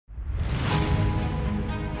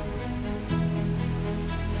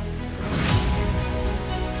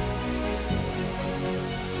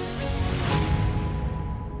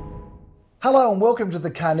Hello and welcome to the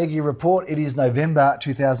Carnegie Report. It is November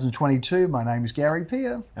 2022. My name is Gary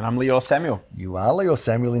Peer. And I'm Leo Samuel. You are Leo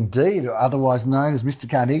Samuel indeed, otherwise known as Mr.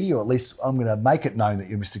 Carnegie, or at least I'm going to make it known that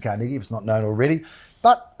you're Mr. Carnegie if it's not known already.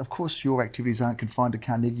 But of course your activities aren't confined to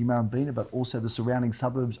Carnegie, Murrumbeena, but also the surrounding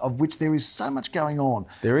suburbs, of which there is so much going on.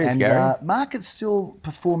 There is, and, Gary. Market's still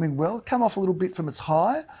performing well, come off a little bit from its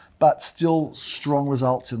high, but still strong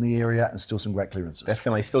results in the area and still some great clearances.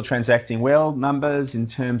 Definitely still transacting well. Numbers in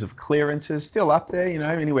terms of clearances still up there,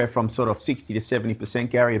 anywhere from sort of 60 to 70%,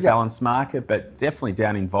 Gary, a balanced market, but definitely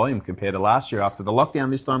down in volume compared to last year after the lockdown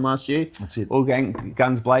this time last year. That's it. All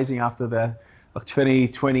guns blazing after the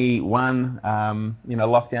 2021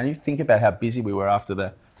 lockdown. You think about how busy we were after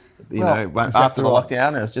the after the lockdown,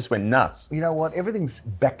 and it just went nuts. You know what? Everything's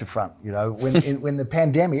back to front. When the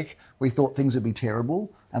pandemic, we thought things would be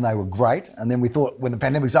terrible, and they were great. And then we thought when the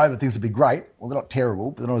pandemic's over, things would be great. Well, they're not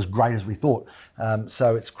terrible, but they're not as great as we thought.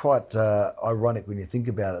 So it's quite ironic when you think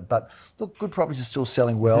about it. But look, good properties are still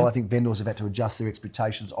selling well. I think vendors have had to adjust their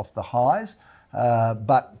expectations off the highs,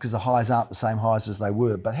 but because the highs aren't the same highs as they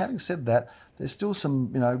were. But having said that, there's still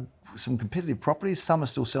some competitive properties. Some are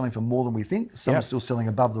still selling for more than we think. Some are still selling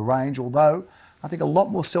above the range, although I think a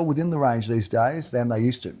lot more sell within the range these days than they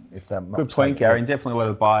used to. Good point, Gary. And definitely a lot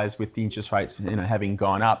of buyers with the interest rates having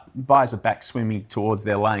gone up. Buyers are back swimming towards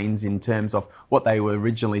their lanes in terms of what they were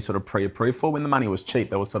originally sort of pre-approved for. When the money was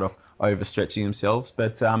cheap, they were sort of overstretching themselves.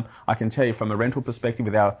 But I can tell you from a rental perspective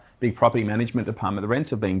with our big property management department, the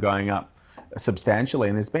rents have been going up substantially,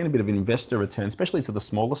 and there's been a bit of an investor return, especially to the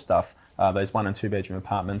smaller stuff. Those 1 and 2 bedroom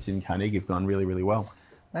apartments in Carnegie have gone really, really well.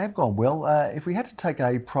 They have gone well. If we had to take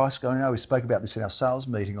a price going, I know we spoke about this in our sales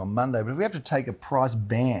meeting on Monday, but if we have to take a price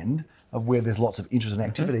band of where there's lots of interest and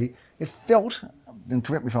activity, it felt, and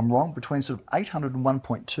correct me if I'm wrong, between sort of 800 and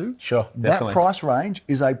 1.2. Sure, definitely. That price range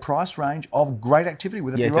is a price range of great activity.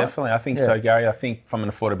 Would it be right? Definitely. I think so, Gary. I think from an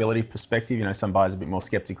affordability perspective, some buyers are a bit more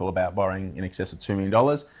sceptical about borrowing in excess of $2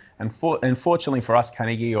 million. And fortunately for us,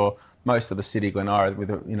 Carnegie, or most of the city, Glenora,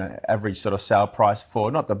 with average sort of sale price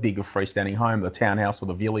for not the bigger freestanding home, the townhouse or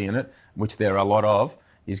the villa in it, which there are a lot of,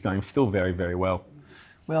 is going still very, very well.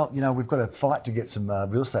 Well, we've got a fight to get some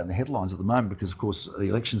real estate in the headlines at the moment because, of course, the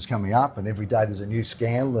election's coming up, and every day there's a new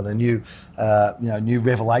scandal and a new, new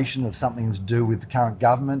revelation of something to do with the current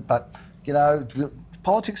government. But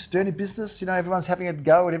politics, dirty business. Everyone's having a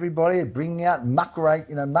go at everybody, bringing out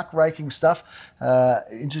muckraking stuff.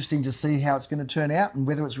 Interesting to see how it's going to turn out and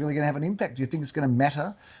whether it's really going to have an impact. Do you think it's going to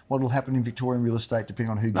matter what will happen in Victorian real estate depending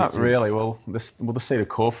on who gets in? Not really. Well, the seat of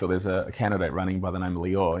Caulfield, there's a candidate running by the name of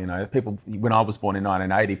Lior. People, when I was born in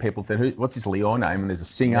 1980, people said, "What's this Lior name?" And there's a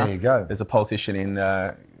singer. There you go. There's a politician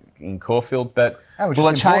in Caulfield, but will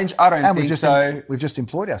it change? I don't think so. We've just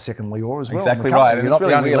employed our second Lior as well. Exactly right. And it's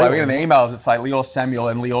really weird. Like, we get emails, it's like Leo Samuel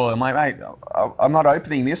and Lior. I'm like, mate, I'm not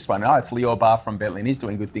opening this one. No, it's Lior Bar from Bentley, and he's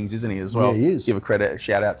doing good things, isn't he, as well? Yeah, he is. Give a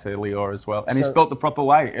shout out to Lior as well. And he's spelt the proper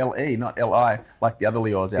way, L-E, not L-I, like the other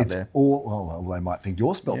Liors out there. Well, they might think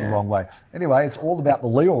you're spelt the wrong way. Anyway, it's all about the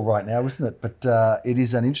Lior right now, isn't it? But it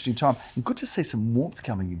is an interesting time. And good to see some warmth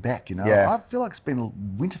coming back, I feel like it's been a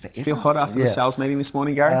winter forever. Feel hot after the sales meeting this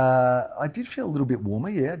morning, Gary? I did feel a little bit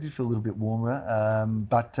warmer,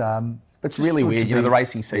 but it's really weird, the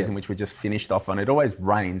racing season, which we just finished off on, it always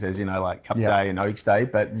rains, as like Cup Day and Oaks Day,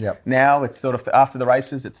 but now it's sort of after the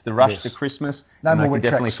races, it's the rush to Christmas, and I can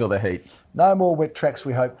definitely feel the heat. No more wet tracks,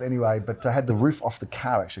 we hope, anyway, but I had the roof off the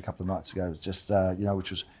car actually a couple of nights ago. It was just,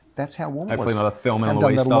 which was, that's how warm it was. Hopefully not a Thelma and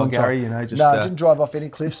Louise style, Gary, No, didn't drive off any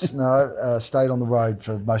cliffs, stayed on the road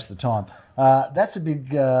for most of the time. That's a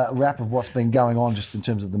big wrap of what's been going on just in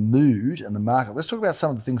terms of the mood and the market. Let's talk about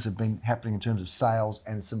some of the things that have been happening in terms of sales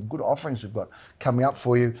and some good offerings we've got coming up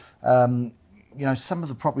for you. Some of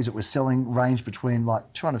the properties that we're selling range between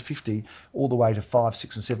like 250 all the way to $5,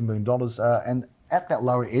 $6 and $7 million. And at that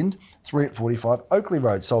lower end, 3 at 45, Oakley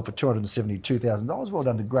Road sold for $272,000. Well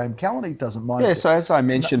done to Graham Callan. He doesn't mind. Yeah, so as I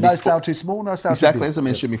mentioned before, no sale too small, no sale too big. Exactly, as I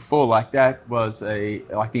mentioned before, like that was the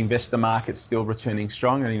investor market still returning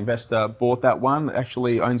strong. An investor bought that one,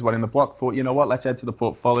 actually owns one in the block, thought, you know what, let's add to the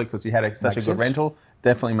portfolio because he had such a good rental.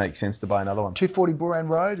 Definitely makes sense to buy another one. 240 Booran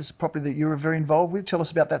Road is a property that you were very involved with. Tell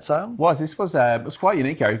us about that sale. It was quite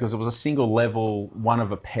unique, Gary, because it was a single level, one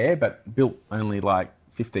of a pair, but built only like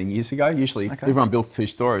 15 years ago. Usually everyone builds 2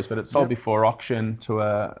 stories, but it sold before auction to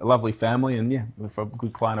a lovely family and for a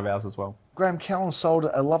good client of ours as well. Graham Callan sold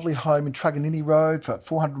a lovely home in Truganini Road for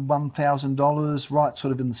 $401,000, right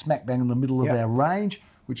sort of in the smack bang in the middle of our range.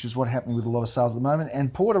 which is what's happening with a lot of sales at the moment.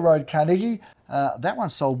 And Porter Road, Carnegie, that one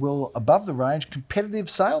sold well above the range. Competitive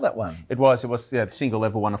sale, that one. It was the single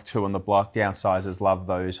level, one of two on the block. Downsizers love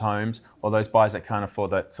those homes, or those buyers that can't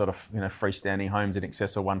afford that sort of freestanding homes in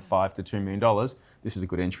excess of $1.5 to $2 million. This is a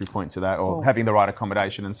good entry point to that, or having the right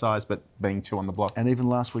accommodation and size, but being two on the block. And even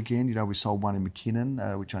last weekend, we sold one in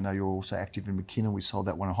McKinnon, which I know you're also active in McKinnon. We sold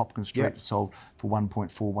that one on Hopkins Street. It sold for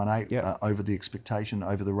 1.418, over the expectation,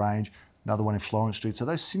 over the range. Another one in Florence Street. So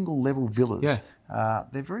those single level villas,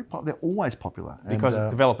 they're very they're always popular. Because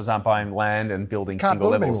developers aren't buying land and building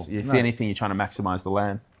single levels. If anything, you're trying to maximise the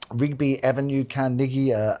land. Rigby Avenue,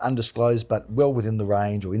 Carnegie, undisclosed, but well within the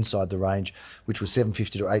range or inside the range, which was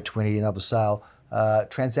 $750 to $820, another sale.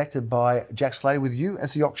 Transacted by Jack Slater with you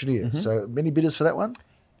as the auctioneer. So many bidders for that one?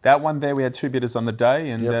 That one there, we had two bidders on the day,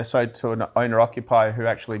 and sold to an owner-occupier who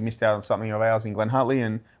actually missed out on something of ours in Glen Huntly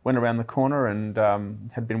and went around the corner and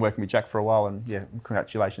had been working with Jack for a while. And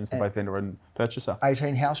congratulations to both vendor and purchaser.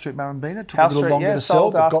 18 House Street, Murrumbeena. Took House a little Street, longer to sell,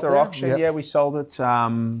 sold but after auction. Yep. We sold it.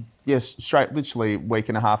 Straight, literally a week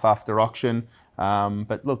and a half after auction.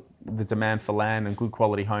 But look, the demand for land and good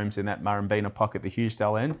quality homes in that Murrumbeena pocket, the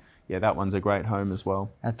Hughesdale end. Yeah, that one's a great home as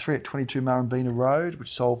well. And 3 at 22 Murrumbeena Road,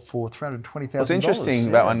 which sold for $320,000. It's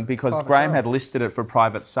interesting, that one, because Graham had listed it for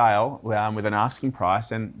private sale with an asking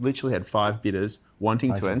price and literally had 5 bidders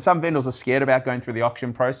wanting to it. And some vendors are scared about going through the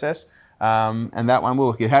auction process. And that one,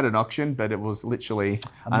 it had an auction, but it was literally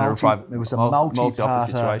a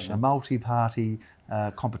multi-party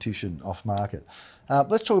competition off market.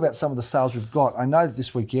 Let's talk about some of the sales we've got. I know that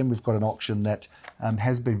this weekend we've got an auction that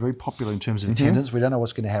has been very popular in terms of attendance. We don't know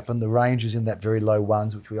what's going to happen. The range is in that very low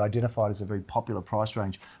ones, which we identified as a very popular price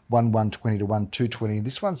range, 1,120 to 1,220.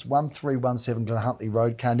 This one's 1,317 Glen Huntly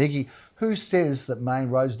Road, Carnegie. Who says that main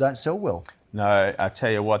roads don't sell well? No, I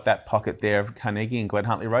tell you what, that pocket there of Carnegie and Glen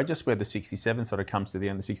Huntly Road, just where the 67 sort of comes to the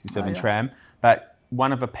end, the 67 tram. But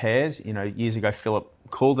one of a pairs, years ago, Philip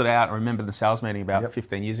called it out. I remember the sales meeting about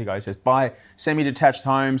 15 years ago. He says, buy semi-detached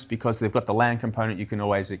homes because they've got the land component you can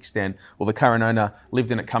always extend. Well, the current owner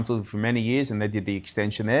lived in it comfortably for many years and they did the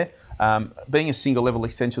extension there. Being a single level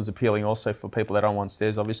extension is appealing also for people that don't want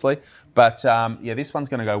stairs, obviously. But this one's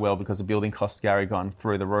going to go well because the building costs, Gary, gone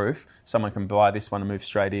through the roof. Someone can buy this one and move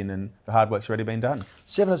straight in and the hard work's already been done.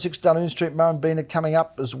 7 at 6 Dunoon Street, Murrumbeena coming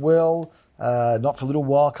up as well. Not for a little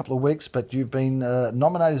while, a couple of weeks, but you've been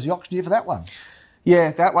nominated as the auctioneer for that one.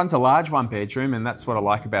 Yeah, that one's a large one bedroom, and that's what I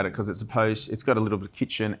like about it because it's got a little bit of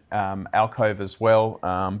kitchen alcove as well,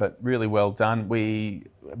 but really well done. We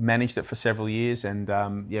managed it for several years, and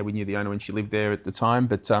we knew the owner when she lived there at the time,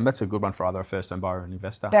 but that's a good one for either a first-time buyer or an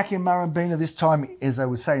investor. Back in Murrumbeena this time, as they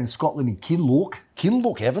would say in Scotland, in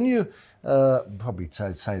Kinloch Avenue. Probably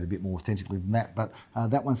say it a bit more authentically than that, but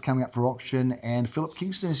that one's coming up for auction, and Philip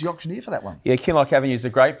Kingston is the auctioneer for that one. Yeah, Kinloch Avenue is a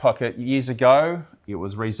great pocket. Years ago, it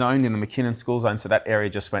was rezoned in the McKinnon school zone, so that area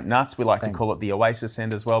just went nuts. We like to call it the Oasis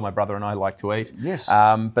end as well. My brother and I like to eat. Yes.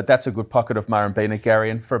 But that's a good pocket of Murrumbeena,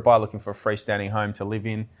 Gary, and for a buyer looking for a freestanding home to live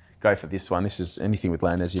in, go for this one. This is anything with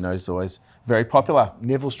land, as you know, is always very popular.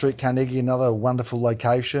 Neville Street, Carnegie, another wonderful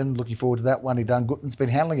location. Looking forward to that one. Dun Gutten's been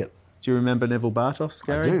handling it. Do you remember Neville Bartos,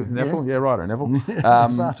 Gary? I do. Neville? Yeah, righto, Neville.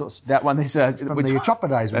 Bartos. That one is from the chopper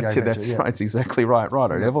days. That's exactly right,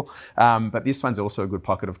 righto, Neville. But this one's also a good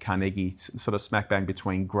pocket of Carnegie, sort of smack bang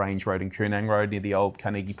between Grange Road and Koonang Road near the old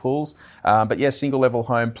Carnegie pools. But yeah, single level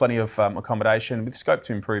home, plenty of accommodation with scope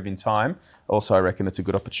to improve in time. Also, I reckon it's a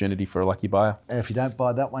good opportunity for a lucky buyer. If you don't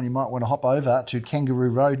buy that one, you might want to hop over to Kangaroo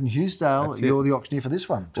Road in Hughesdale. You're the auctioneer for this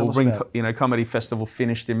one. We'll bring, Comedy Festival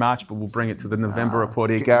finished in March, but we'll bring it to the November report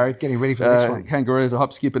here, Gary. Getting ready for the next one. Kangaroos, a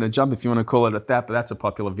hop, skip and a jump, if you want to call it at that, but that's a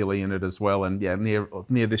popular villa unit as well. And yeah,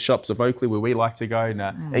 near the shops of Oakley, where we like to go,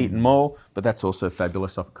 Eaton Mall, but that's also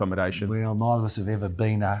fabulous accommodation. Well, neither of us have ever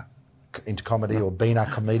been into comedy or been a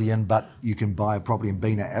comedian, but you can buy a property in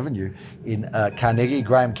Beena Avenue in Carnegie.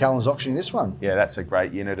 Graham Callan's auctioning this one. Yeah, that's a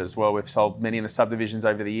great unit as well. We've sold many in the subdivisions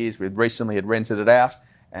over the years. We recently had rented it out.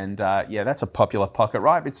 And that's a popular pocket,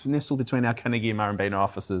 right? It's nestled between our Carnegie and Murrumbeena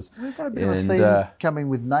offices. We've got a bit of a theme coming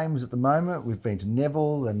with names at the moment. We've been to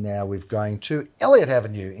Neville, and now we're going to Elliott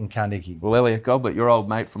Avenue in Carnegie. Well, Elliott Goblet, your old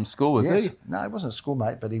mate from school, was he? No, he wasn't a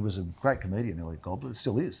schoolmate, but he was a great comedian, Elliott Goblet.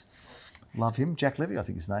 Still is. Love him. Jack Levy, I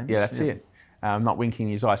think his name is. Yeah, that's it. Not winking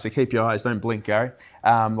his eyes, so keep your eyes, don't blink, Gary,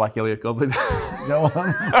 like Elliott Goblet. Go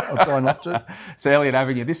on, I'll try not to. So Elliott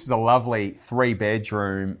Avenue, this is a lovely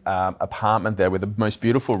 3-bedroom apartment there with the most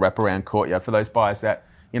beautiful wraparound courtyard for those buyers that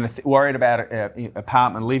worried about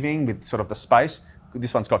apartment living with sort of the space.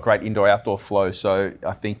 This one's got great indoor-outdoor flow, so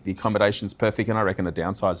I think the accommodation's perfect, and I reckon a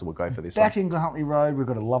downsizer will go for this one. Back in Glen Huntly Road, we've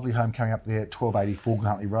got a lovely home coming up there at 1284 Glen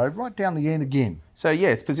Huntly Road, right down the end again. So yeah,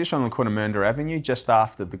 it's positioned on Coonamoonda Avenue, just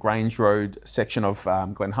after the Grange Road section of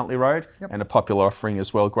Glen Huntly Road, and a popular offering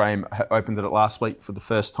as well. Graham opened it last week for the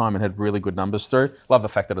first time and had really good numbers through. Love the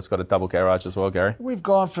fact that it's got a double garage as well, Gary. We've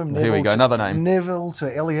gone from Here we go, another name. Neville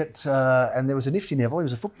to Elliott, and there was a nifty Neville. He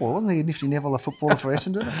was a footballer, wasn't he? Nifty Neville, a footballer for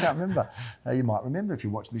Essendon. I can't remember. You might remember if you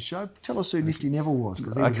watched this show. Tell us who Nifty Neville was.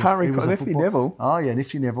 I can't recall Nifty Neville. Oh yeah,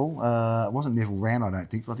 Nifty Neville. It wasn't Neville Ran, I don't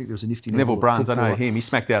think. But I think there was a Nifty Neville Bruns. I footballer. know him. He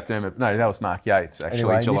smacked out Dermot. No, that was Mark Yates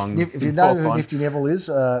actually. Anyway, if you know who Nifty Neville is,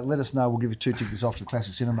 let us know. We'll give you 2 tickets off to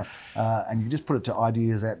Classic Cinema, and you can just put it to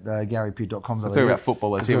ideas at garypeer.com. So talk about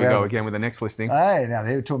footballers. Here we go again with the next listing. Hey, now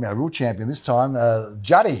they're talking about a real champion this time.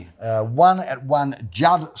 Juddy, 1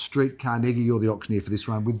 Judd Street, Carnegie. You're the auctioneer for this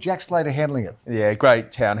one, with Jack Slater handling it. Yeah,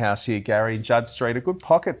 great townhouse here, Gary. Judd Street, a good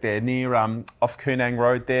pocket there near off Koonang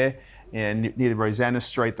Road there. And near Rosanna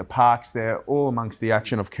Street, the parks there, all amongst the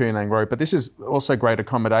action of Koonang Road. But this is also great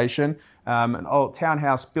accommodation. An old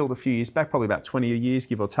townhouse built a few years back, probably about 20 years,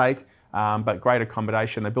 give or take. But great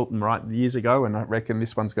accommodation. They built them right years ago, and I reckon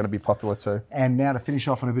this one's going to be popular too. And now to finish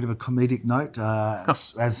off on a bit of a comedic note,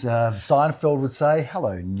 as Seinfeld would say,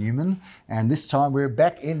 hello, Newman. And this time we're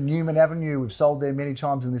back in Newman Avenue. We've sold there many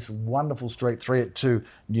times in this wonderful street, 382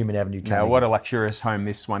 Newman Avenue. Now, what a luxurious home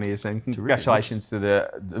this one is. And congratulations to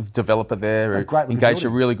the developer there who engaged a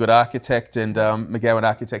really good architect. And McGowan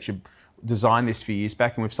Architecture designed this a few years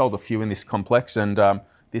back, and we've sold a few in this complex. And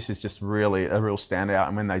this is just really a real standout.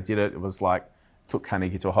 And when they did it, it was like, took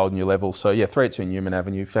Carnegie to a whole new level. So yeah, 382 Newman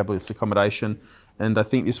Avenue, fabulous accommodation. And I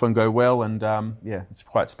think this one go well, and yeah, it's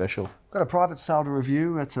quite special. Got a private sale to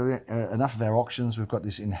review. That's enough of our auctions. We've got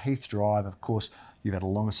this in Heath Drive. Of course, you've had a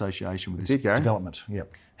long association with this development.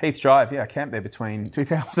 Yep. Heath Drive, yeah, I camped there between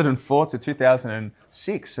 2004 to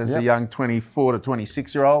 2006 as a young 24 to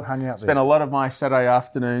 26-year-old. Spent a lot of my Saturday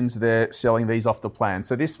afternoons there selling these off the plan.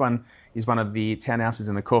 So this one is one of the townhouses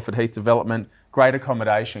in the Caulford Heath development. Great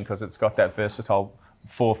accommodation because it's got that versatile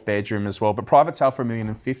 4th bedroom as well. But private sale for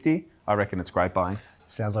 $1,050,000, I reckon it's great buying.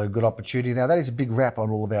 Sounds like a good opportunity. Now, that is a big wrap on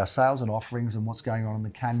all of our sales and offerings and what's going on in the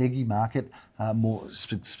Carnegie market, more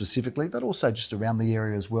specifically, but also just around the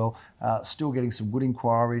area as well. Still getting some good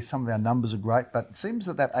inquiries. Some of our numbers are great, but it seems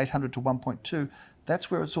that 800 to 1.2,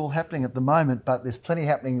 that's where it's all happening at the moment, but there's plenty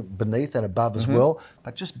happening beneath and above as well,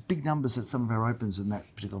 but just big numbers at some of our opens in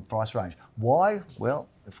that particular price range. Why? Well,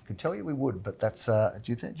 if we could tell you, we would, but that's, do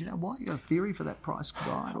you know why? You got a theory for that price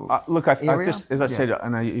guide? Look, I just, as I said,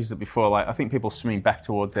 and I used it before, like I think people swimming back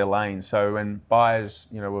towards their lane. So when buyers,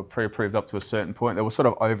 were pre-approved up to a certain point, they were sort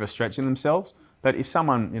of overstretching themselves. But if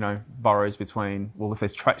someone, borrows between, well, if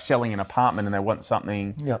they're selling an apartment and they want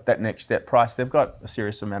something, that next step price, they've got a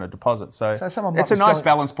serious amount of deposit. So it's a nice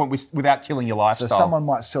balance point without killing your lifestyle. So someone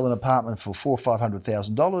might sell an apartment for $400,000 or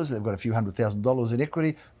 $500,000. They've got a few $100,000 in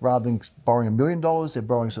equity. Rather than borrowing $1 million, they're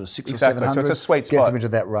borrowing sort of $600,000 or $700,000. So it's a sweet spot. Gets them into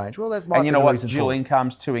that range. Well, that's and you know what? Dual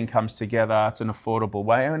incomes, 2 incomes together. It's an affordable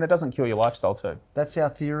way, and it doesn't kill your lifestyle too. That's our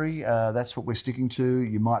theory. That's what we're sticking to.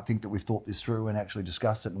 You might think that we've thought this through and actually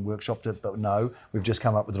discussed it and workshopped it, but no, we've just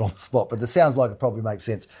come up with it on the spot. But it sounds like it probably makes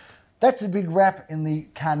sense. That's a big wrap in the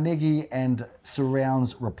Carnegie and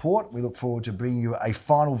Surrounds report. We look forward to bringing you a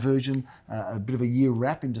final version, a bit of a year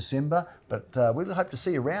wrap in December. But we hope to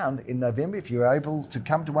see you around in November. If you're able to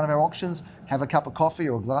come to one of our auctions, have a cup of coffee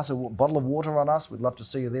or a bottle of water on us. We'd love to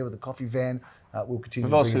see you there with a coffee van. We'll continue.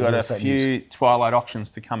 We've also got a few twilight auctions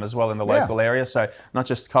to come as well in the local area. So not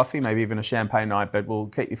just coffee, maybe even a champagne night. But we'll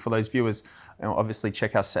keep you, for those viewers, obviously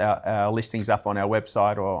check our listings up on our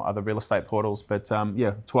website or other real estate portals. But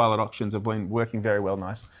yeah, twilight auctions have been working very well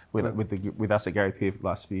with us at Gary Peer for the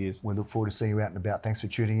last few years. We look forward to seeing you out and about. Thanks for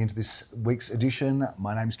tuning into this week's edition.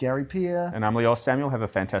 My name's Gary Peer. And I'm Leo Samuel. Have a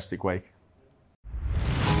fantastic week.